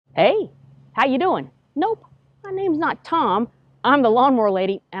Hey, how you doing? Nope, my name's not Tom. I'm the lawnmower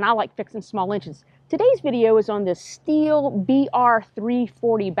lady, and I like fixing small engines. Today's video is on this Stihl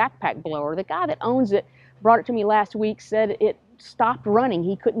BR340 backpack blower. The guy that owns it brought it to me last week, said it stopped running.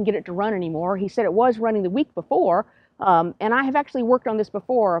 He couldn't get it to run anymore. He said it was running the week before, and I have actually worked on this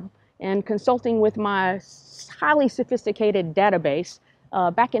before, and consulting with my highly sophisticated database.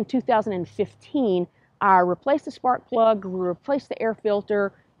 Back in 2015, I replaced the spark plug, replaced the air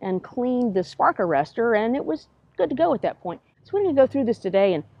filter, and cleaned the spark arrestor, and it was good to go at that point. So we're going to go through this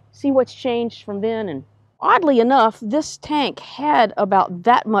today and see what's changed from then. And oddly enough, this tank had about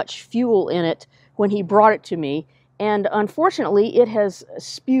that much fuel in it when he brought it to me, and unfortunately it has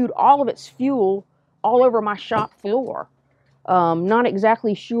spewed all of its fuel all over my shop floor. Not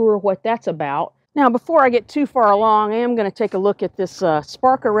exactly sure what that's about. Now, before I get too far along, I am going to take a look at this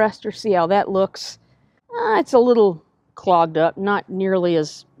spark arrestor, see how that looks. It's a little clogged up, not nearly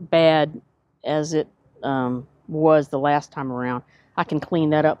as bad as it was the last time around. I can clean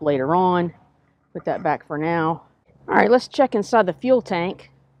that up later on. Put that back for now. All right, let's check inside the fuel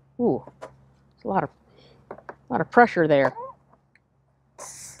tank. Ooh, there's a lot of pressure there.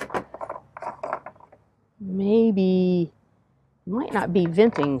 Maybe might not be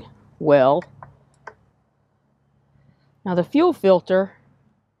venting well. Now the fuel filter,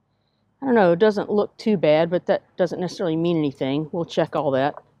 I don't know, it doesn't look too bad, but that doesn't necessarily mean anything. We'll check all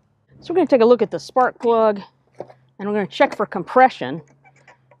that. So we're going to take a look at the spark plug, and we're going to check for compression.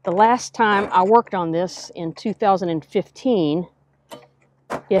 The last time I worked on this in 2015,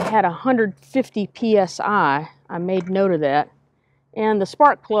 it had 150 psi. I made note of that. And the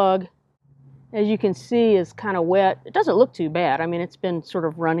spark plug, as you can see, is kind of wet. It doesn't look too bad. I mean, it's been sort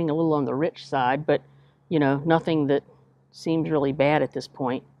of running a little on the rich side, but, you know, nothing that seems really bad at this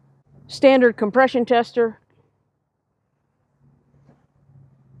point. Standard compression tester.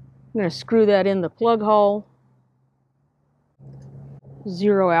 I'm going to screw that in the plug hole,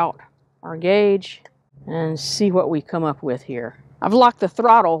 zero out our gauge, and see what we come up with here. I've locked the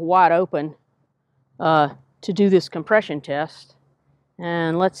throttle wide open to do this compression test,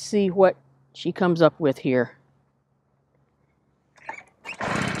 and let's see what she comes up with here.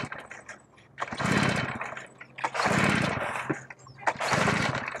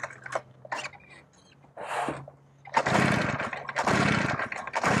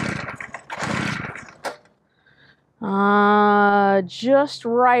 Just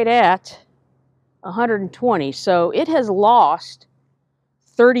right at 120. So it has lost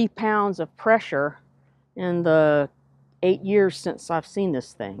 30 pounds of pressure in the 8 years since I've seen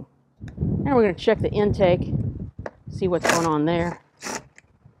this thing. Now we're going to check the intake, see what's going on there.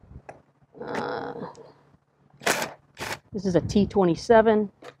 This is a T27.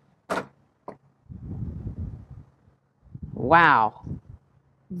 Wow.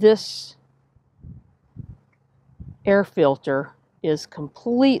 This air filter is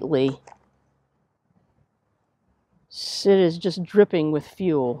completely, it is just dripping with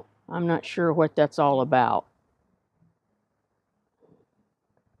fuel. I'm not sure what that's all about.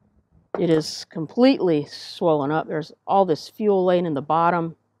 It is completely swollen up. There's all this fuel laying in the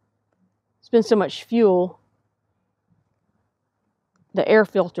bottom. It's been so much fuel, the air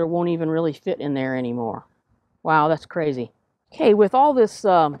filter won't even really fit in there anymore. Wow, that's crazy. Okay, with all this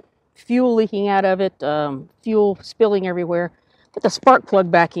fuel leaking out of it, fuel spilling everywhere, put the spark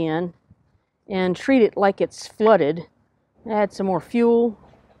plug back in and treat it like it's flooded. Add some more fuel.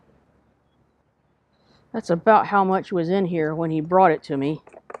 That's about how much was in here when he brought it to me.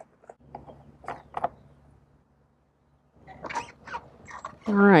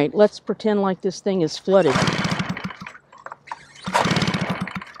 All right, let's pretend like this thing is flooded.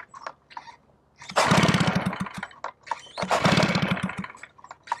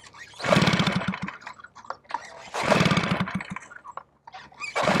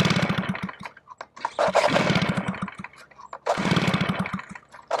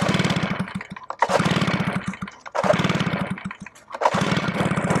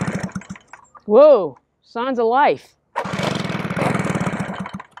 Whoa, signs of life.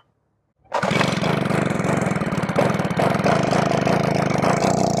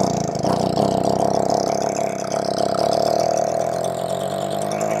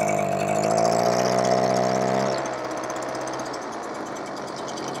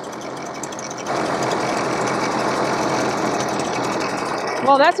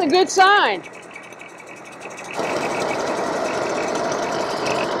 Well, that's a good sign.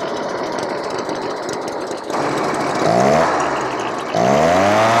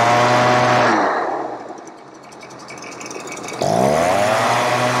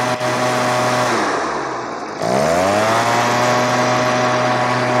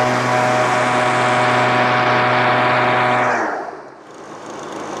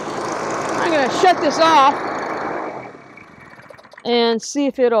 this off and see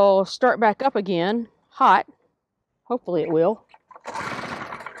if it'll start back up again, hot. Hopefully it will.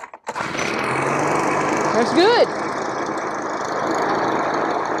 That's good.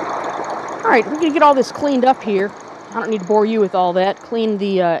 All right, we're gonna get all this cleaned up here. I don't need to bore you with all that. Clean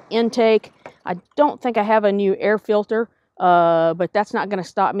the intake. I don't think I have a new air filter, but that's not gonna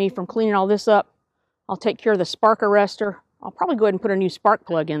stop me from cleaning all this up. I'll take care of the spark arrestor. I'll probably go ahead and put a new spark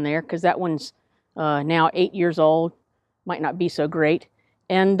plug in there because that one's now 8 years old. Might not be so great.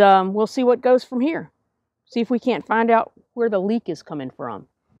 And we'll see what goes from here. See if we can't find out where the leak is coming from.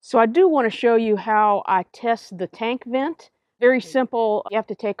 So I do want to show you how I test the tank vent. Very simple. You have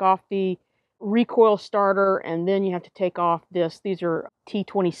to take off the recoil starter and then you have to take off this. These are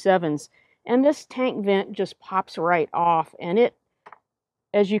T27s. And this tank vent just pops right off and it,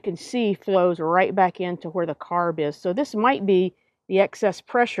 as you can see, flows right back into where the carb is. So this might be the excess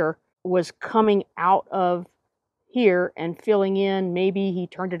pressure was coming out of here and filling in. Maybe he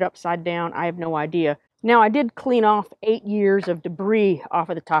turned it upside down. I have no idea. Now I did clean off 8 years of debris off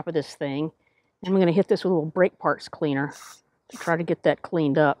of the top of this thing. I'm going to hit this with a little brake parts cleaner to try to get that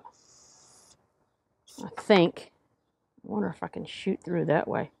cleaned up. I think. I wonder if I can shoot through that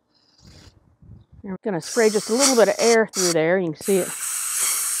way. I'm going to spray just a little bit of air through there. You can see it.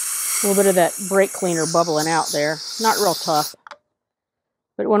 A little bit of that brake cleaner bubbling out there. Not real tough.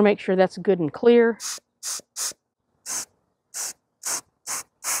 But I want to make sure that's good and clear.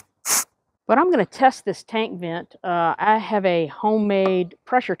 But I'm going to test this tank vent. I have a homemade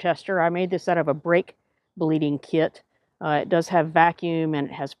pressure tester. I made this out of a brake bleeding kit. It does have vacuum and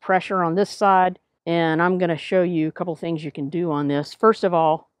it has pressure on this side. And I'm going to show you a couple things you can do on this. First of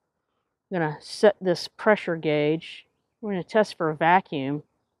all, I'm going to set this pressure gauge. We're going to test for a vacuum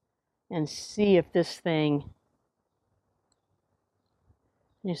and see if this thing,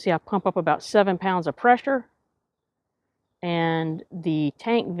 you see I pump up about 7 pounds of pressure. And the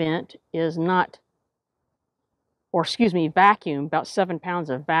tank vent is not, or excuse me, vacuum, about 7 pounds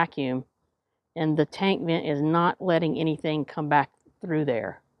of vacuum. And the tank vent is not letting anything come back through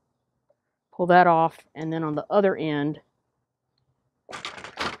there. Pull that off, and then on the other end,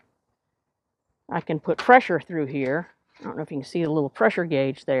 I can put pressure through here. I don't know if you can see the little pressure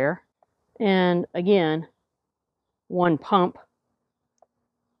gauge there. And again, one pump.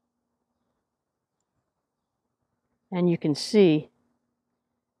 And you can see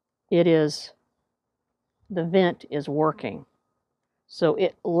it is, the vent is working. So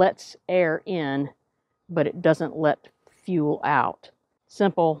it lets air in, but it doesn't let fuel out.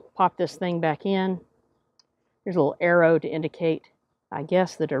 Simple, pop this thing back in. There's a little arrow to indicate, I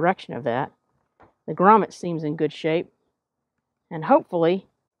guess, the direction of that. The grommet seems in good shape. And hopefully,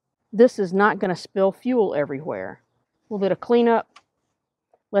 this is not going to spill fuel everywhere. A little bit of cleanup.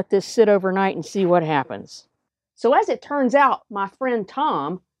 Let this sit overnight and see what happens. So as it turns out, my friend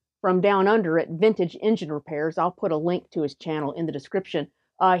Tom from down under at Vintage Engine Repairs, I'll put a link to his channel in the description.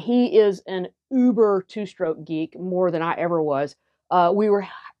 He is an uber two-stroke geek, more than I ever was. We were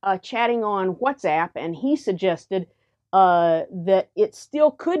chatting on WhatsApp, and he suggested that it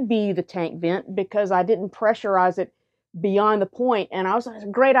still could be the tank vent because I didn't pressurize it beyond the point. And I was like, it's a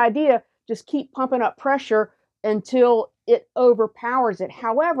great idea. Just keep pumping up pressure until it overpowers it.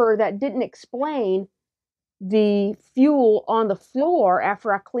 However, that didn't explain the fuel on the floor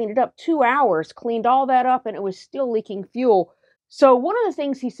after I cleaned it up. 2 hours, cleaned all that up, and it was still leaking fuel. So one of the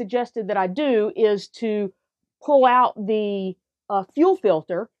things he suggested that I do is to pull out the fuel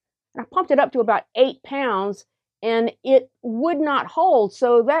filter. And I pumped it up to about 8 pounds, and it would not hold.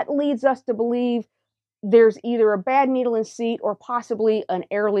 So that leads us to believe there's either a bad needle in seat or possibly an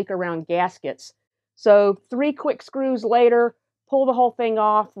air leak around gaskets. So 3 quick screws later, pull the whole thing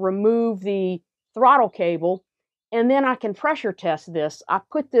off, remove the throttle cable, and then I can pressure test this. I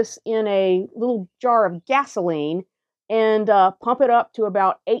put this in a little jar of gasoline and pump it up to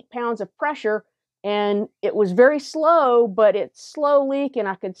about 8 pounds of pressure, and it was very slow, but it's slow leak, and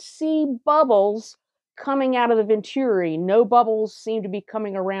I could see bubbles coming out of the venturi. No bubbles seem to be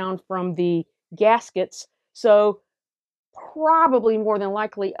coming around from the gaskets, so probably more than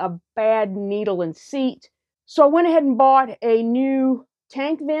likely a bad needle in seat. So I went ahead and bought a new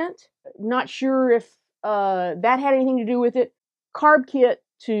tank vent. Not sure if that had anything to do with it. Carb kit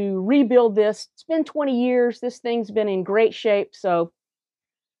to rebuild this. It's been 20 years. This thing's been in great shape, so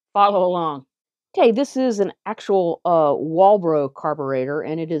follow along. Okay, this is an actual Walbro carburetor,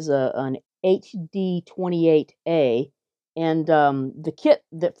 and it is an HD28A. And the kit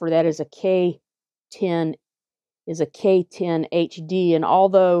for that is a K10 HD. And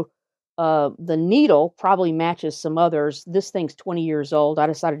although The needle probably matches some others. This thing's 20 years old. I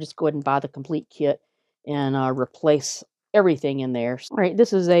decided to just go ahead and buy the complete kit and replace everything in there. All right,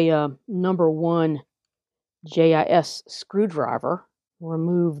 this is a number 1 JIS screwdriver.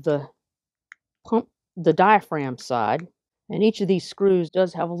 Remove the pump, the diaphragm side, and each of these screws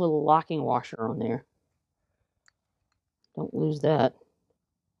does have a little locking washer on there. Don't lose that.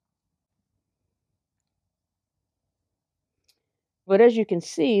 But as you can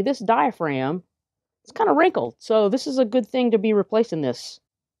see, this diaphragm is kind of wrinkled, so this is a good thing to be replacing this.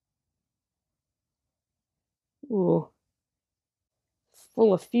 Ooh,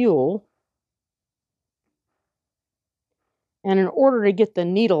 full of fuel. And in order to get the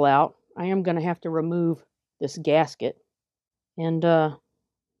needle out, I am going to have to remove this gasket. And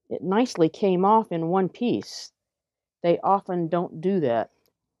it nicely came off in one piece. They often don't do that.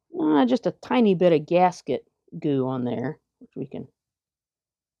 Just a tiny bit of gasket goo on there, which we can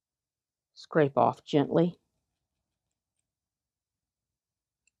scrape off gently.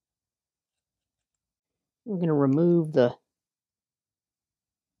 I'm going to remove the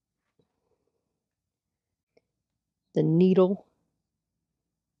needle.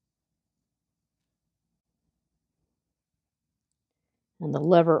 And the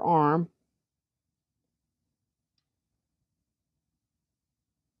lever arm.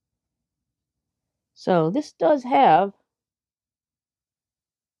 So this does have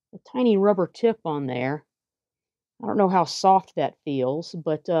a tiny rubber tip on there. I don't know how soft that feels,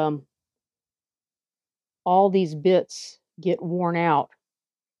 but all these bits get worn out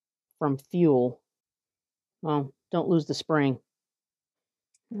from fuel. Well, don't lose the spring.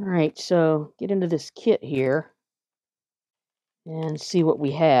 All right, so get into this kit here and see what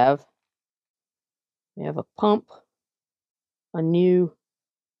we have. We have a pump, a new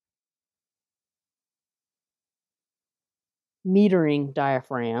metering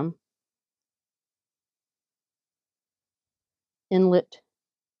diaphragm, inlet,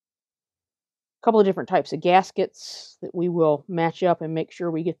 a couple of different types of gaskets that we will match up and make sure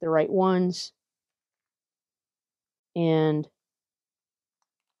we get the right ones. And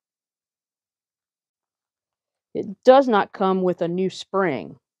it does not come with a new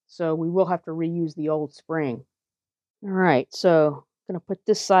spring, so we will have to reuse the old spring. All right, so I'm going to put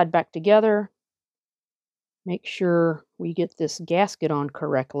this side back together. Make sure we get this gasket on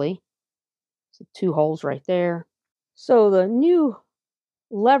correctly. So 2 holes right there. So the new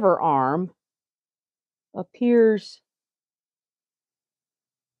lever arm appears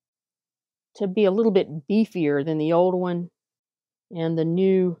to be a little bit beefier than the old one, and the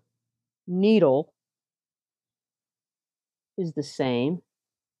new needle is the same.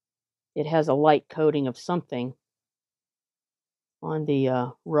 It has a light coating of something on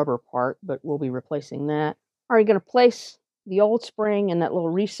the rubber part, but we'll be replacing that. All right, going to place the old spring in that little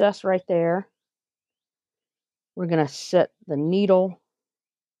recess right there. We're going to set the needle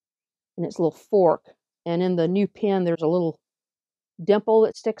in its little fork, and in the new pin there's a little dimple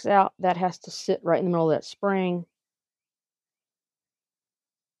that sticks out. That has to sit right in the middle of that spring.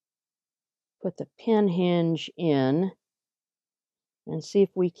 Put the pin hinge in and see if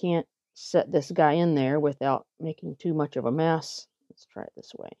we can't set this guy in there without making too much of a mess. Let's try it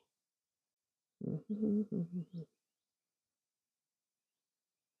this way.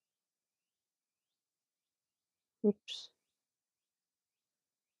 Oops.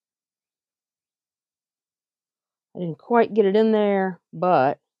 I didn't quite get it in there,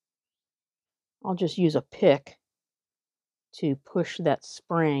 but I'll just use a pick to push that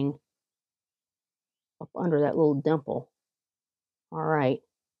spring up under that little dimple. All right.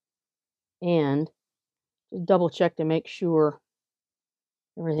 And just double check to make sure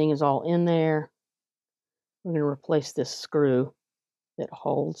everything is all in there. We're going to replace this screw that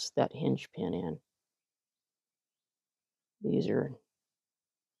holds that hinge pin in. These are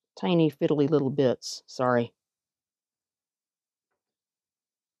tiny fiddly little bits. Sorry.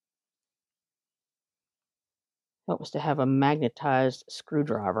 Helps to have a magnetized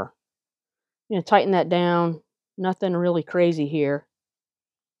screwdriver. I'm going to tighten that down. Nothing really crazy here,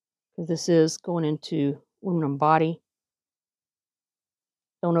 because this is going into aluminum body.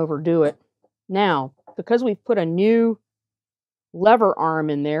 Don't overdo it. Now, because we've put a new lever arm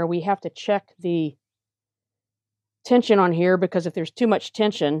in there, we have to check the tension on here, because if there's too much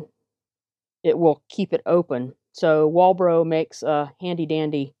tension, it will keep it open. So Walbro makes a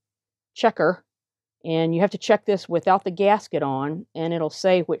handy-dandy checker, and you have to check this without the gasket on, and it'll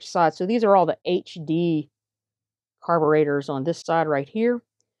say which side. So these are all the HD carburetors on this side right here.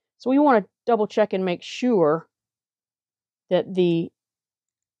 So we want to double check and make sure that the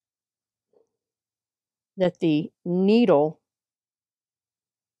needle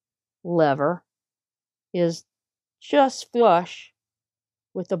lever is just flush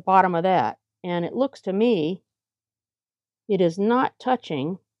with the bottom of that. And it looks to me it is not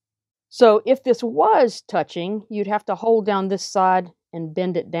touching. So if this was touching, you'd have to hold down this side and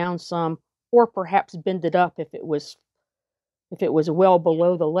bend it down some, or perhaps bend it up if it was well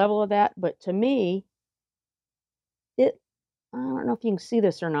below the level of that. But to me, I don't know if you can see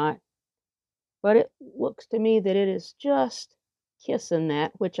this or not, but it looks to me that it is just kissing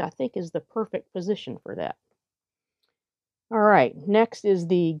that, which I think is the perfect position for that. All right, next is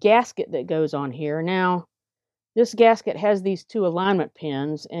the gasket that goes on here. Now, this gasket has these two alignment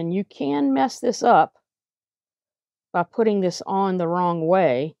pins, and you can mess this up by putting this on the wrong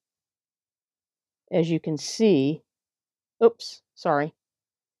way. As you can see, oops, sorry.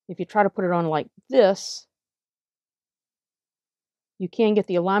 If you try to put it on like this, you can get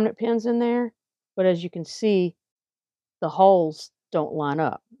the alignment pins in there, but as you can see, the holes don't line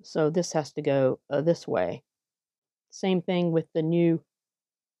up. So this has to go this way. Same thing with the new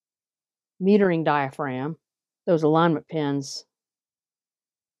metering diaphragm. Those alignment pins,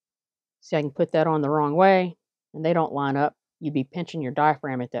 see, I can put that on the wrong way, and they don't line up. You'd be pinching your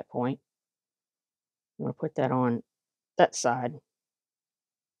diaphragm at that point. I'm going to put that on that side,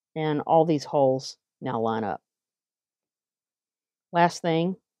 and all these holes now line up. Last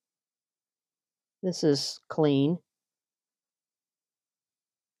thing, this is clean.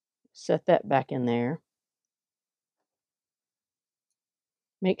 Set that back in there.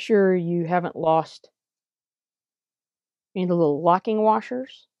 Make sure you haven't lost any of the little locking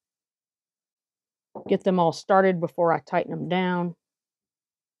washers. Get them all started before I tighten them down.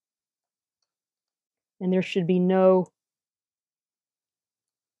 And there should be no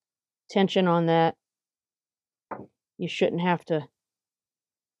tension on that. You shouldn't have to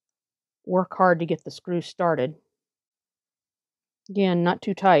work hard to get the screw started. Again, not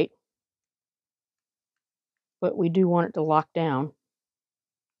too tight, but we do want it to lock down.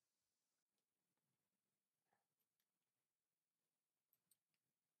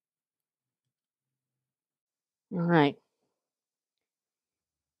 All right.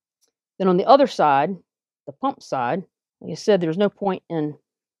 Then on the other side, the pump side, like I said, there's no point in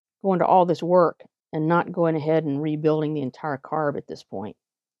going to all this work and not going ahead and rebuilding the entire carb at this point.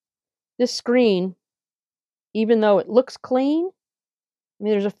 This screen, even though it looks clean, I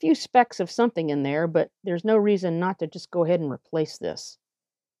mean, there's a few specks of something in there, but there's no reason not to just go ahead and replace this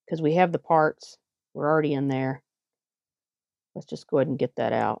because we have the parts. We're already in there. Let's just go ahead and get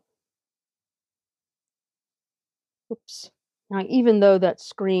that out. Oops. Now, even though that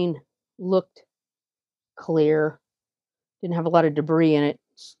screen looked clear, didn't have a lot of debris in it,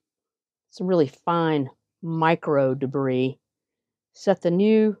 some really fine micro debris. Set the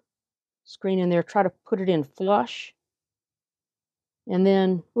new screen in there, try to put it in flush, and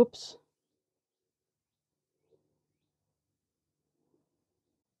then, oops.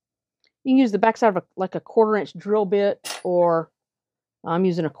 You can use the backside of like a 1/4-inch drill bit, or I'm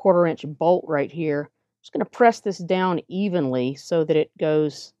using a 1/4-inch bolt right here. I'm just going to press this down evenly so that it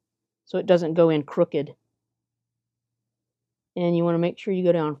doesn't go in crooked. And you want to make sure you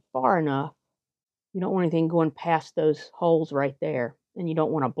go down far enough. You don't want anything going past those holes right there, and you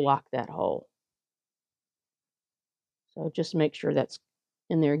don't want to block that hole. So just make sure that's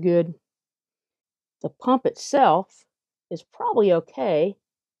in there good. The pump itself is probably okay,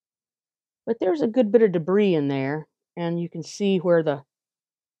 but there's a good bit of debris in there, and you can see where the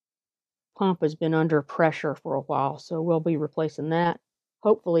pump has been under pressure for a while, so we'll be replacing that.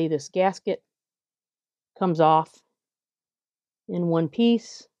 Hopefully this gasket comes off in one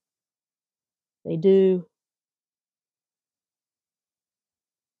piece. They do.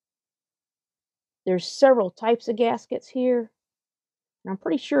 There's several types of gaskets here, and I'm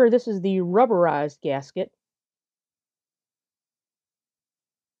pretty sure this is the rubberized gasket,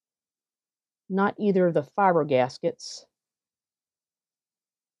 not either of the fiber gaskets.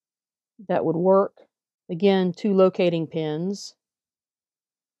 That would work. Again, 2 locating pins.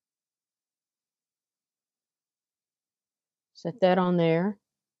 Set that on there.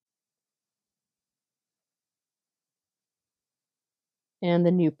 And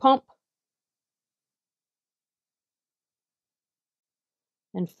the new pump.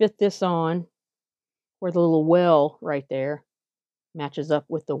 And fit this on where the little well right there matches up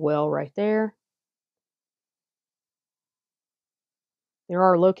with the well right there. There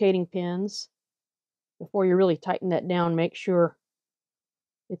are locating pins. Before you really tighten that down, make sure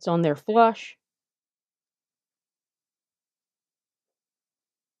it's on there flush.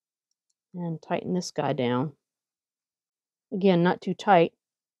 And tighten this guy down. Again, not too tight.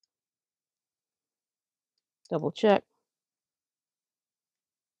 Double check.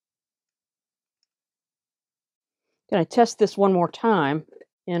 Going to test this one more time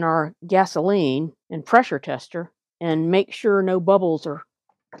in our gasoline and pressure tester and make sure no bubbles are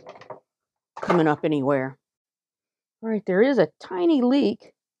coming up anywhere. All right, there is a tiny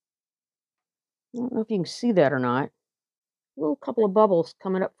leak. I don't know if you can see that or not. A little couple of bubbles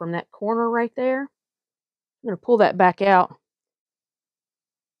coming up from that corner right there. I'm going to pull that back out.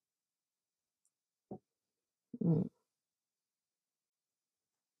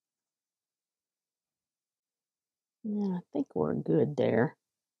 Yeah, I think we're good there.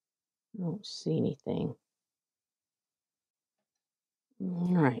 I don't see anything.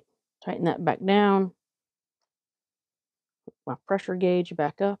 All right, tighten that back down. Put my pressure gauge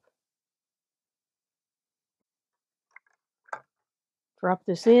back up. Drop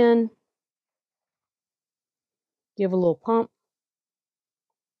this in. Give a little pump.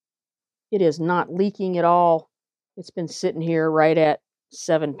 It is not leaking at all. It's been sitting here right at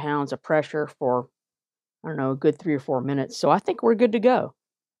 7 pounds of pressure for, I don't know, a good 3 or 4 minutes. So I think we're good to go.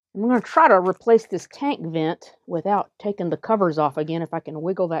 I'm going to try to replace this tank vent without taking the covers off again, if I can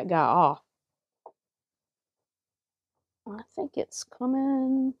wiggle that guy off. I think it's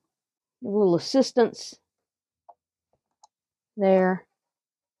coming. A little assistance. There.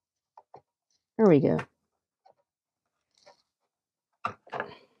 There we go. All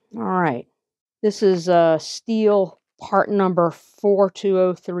right. This is Stihl part number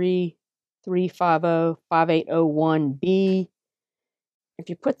 42033505801B. If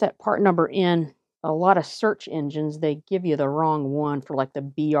you put that part number in, a lot of search engines, they give you the wrong one for like the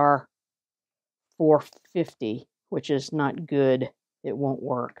BR340, which is not good. It won't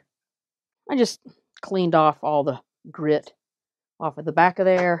work. I just cleaned off all the grit off of the back of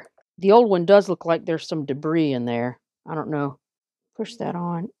there. The old one does look like there's some debris in there. I don't know. Push that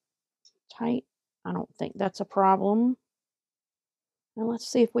on tight. I don't think that's a problem. Now let's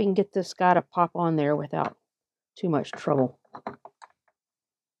see if we can get this guy to pop on there without too much trouble.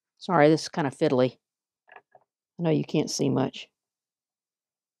 Sorry, this is kind of fiddly. I know you can't see much.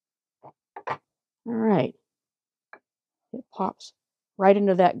 All right. It pops right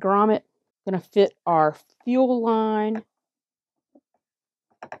into that grommet. Going to fit our fuel line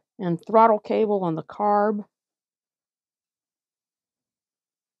and throttle cable on the carb.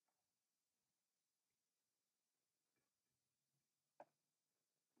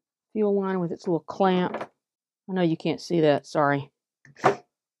 Fuel line with its little clamp. I know you can't see that, sorry.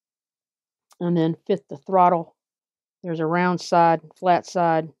 And then fit the throttle. There's a round side, flat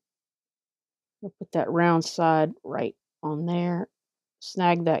side. We'll put that round side right on there.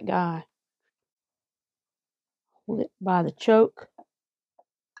 Snag that guy. Hold it by the choke.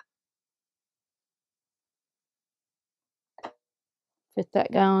 Fit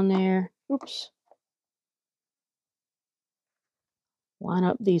that guy on there. Oops. Line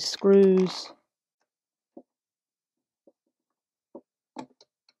up these screws.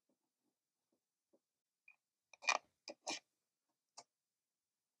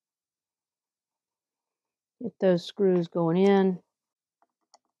 Get those screws going in.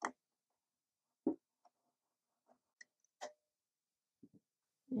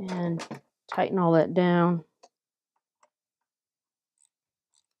 And tighten all that down.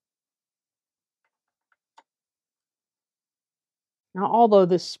 Now, although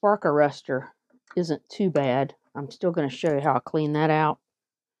this spark arrestor isn't too bad, I'm still going to show you how I clean that out.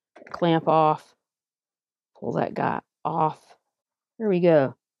 Clamp off. Pull that guy off. There we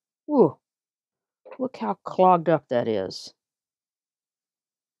go. Ooh, look how clogged up that is.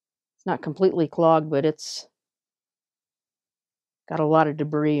 It's not completely clogged, but it's got a lot of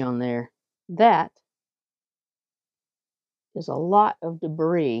debris on there. That is a lot of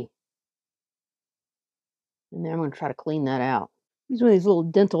debris. And then I'm going to try to clean that out. Use one of these little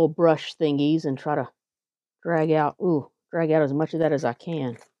dental brush thingies and try to drag out as much of that as I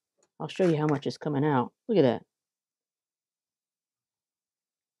can. I'll show you how much is coming out. Look at that.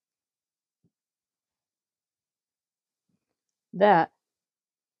 That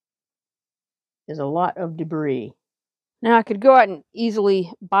is a lot of debris. Now I could go out and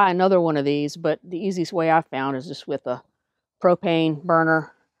easily buy another one of these, but the easiest way I found is just with a propane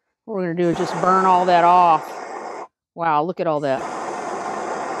burner. What we're going to do is just burn all that off. Wow, look at all that.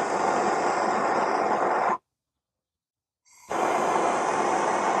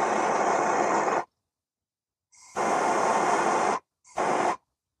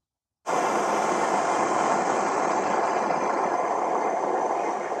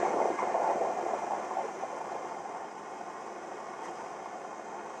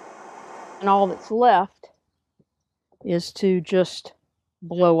 And all that's left is to just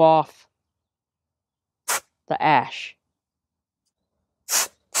blow off the ash.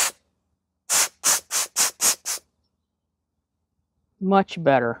 Much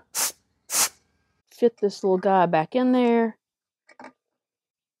better. Fit this little guy back in there.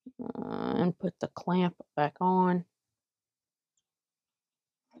 And put the clamp back on.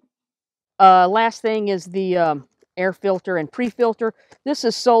 Last thing is the air filter and pre-filter. This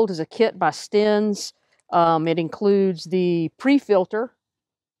is sold as a kit by Stihls. It includes the pre-filter,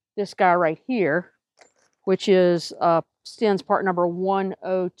 this guy right here, which is Stihls part number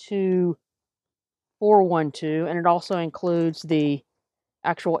 102412, and it also includes the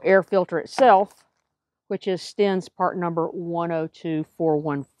actual air filter itself, which is Stihls part number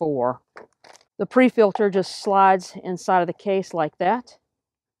 102414. The pre-filter just slides inside of the case like that.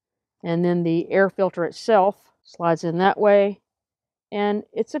 And then the air filter itself slides in that way. And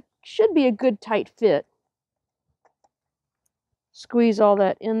should be a good tight fit. Squeeze all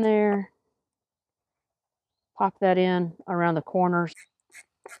that in there. Pop that in around the corners.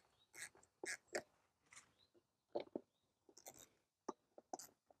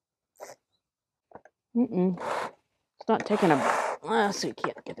 It's not taking a... so you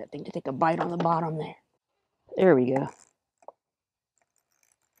can't get that thing to take a bite on the bottom there. There we go.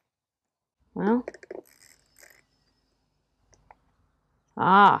 Well.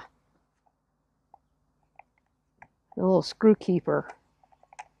 The little screw keeper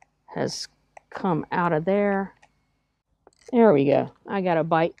has come out of there. There we go. I got a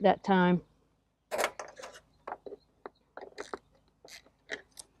bite that time.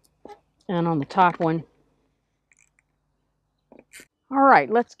 And on the top one. All right,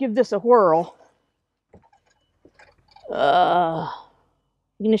 let's give this a whirl.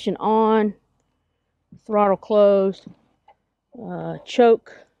 Ignition on, throttle closed,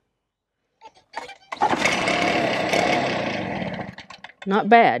 choke. Not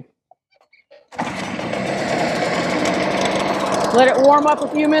bad. Let it warm up a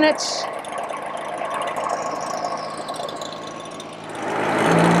few minutes.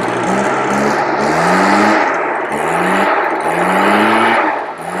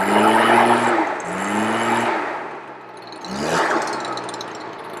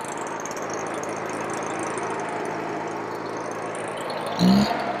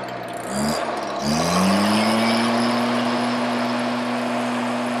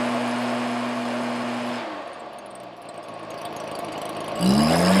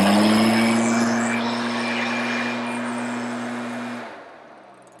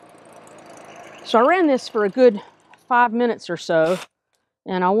 So I ran this for a good 5 minutes or so,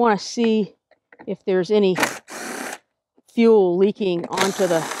 and I want to see if there's any fuel leaking onto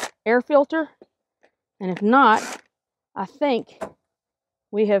the air filter. And if not, I think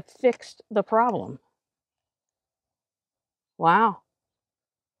we have fixed the problem. Wow.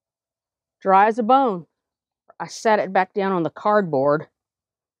 Dry as a bone. I sat it back down on the cardboard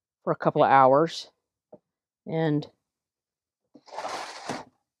for a couple of hours, and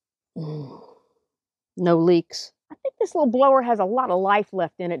no leaks. I think this little blower has a lot of life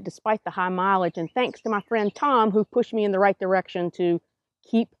left in it despite the high mileage, and thanks to my friend Tom who pushed me in the right direction to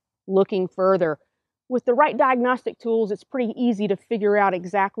keep looking further. With the right diagnostic tools, it's pretty easy to figure out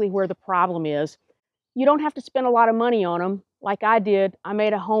exactly where the problem is. You don't have to spend a lot of money on them like I did. I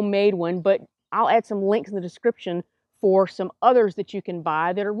made a homemade one, but I'll add some links in the description for some others that you can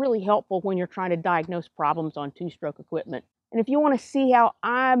buy that are really helpful when you're trying to diagnose problems on two-stroke equipment. And if you want to see how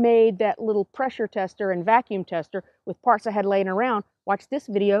I made that little pressure tester and vacuum tester with parts I had laying around, watch this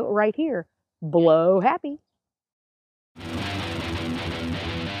video right here. Blow happy.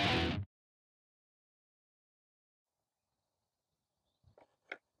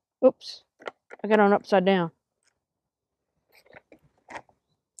 Oops, I got on upside down.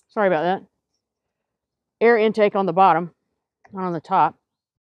 Sorry about that. Air intake on the bottom, not on the top.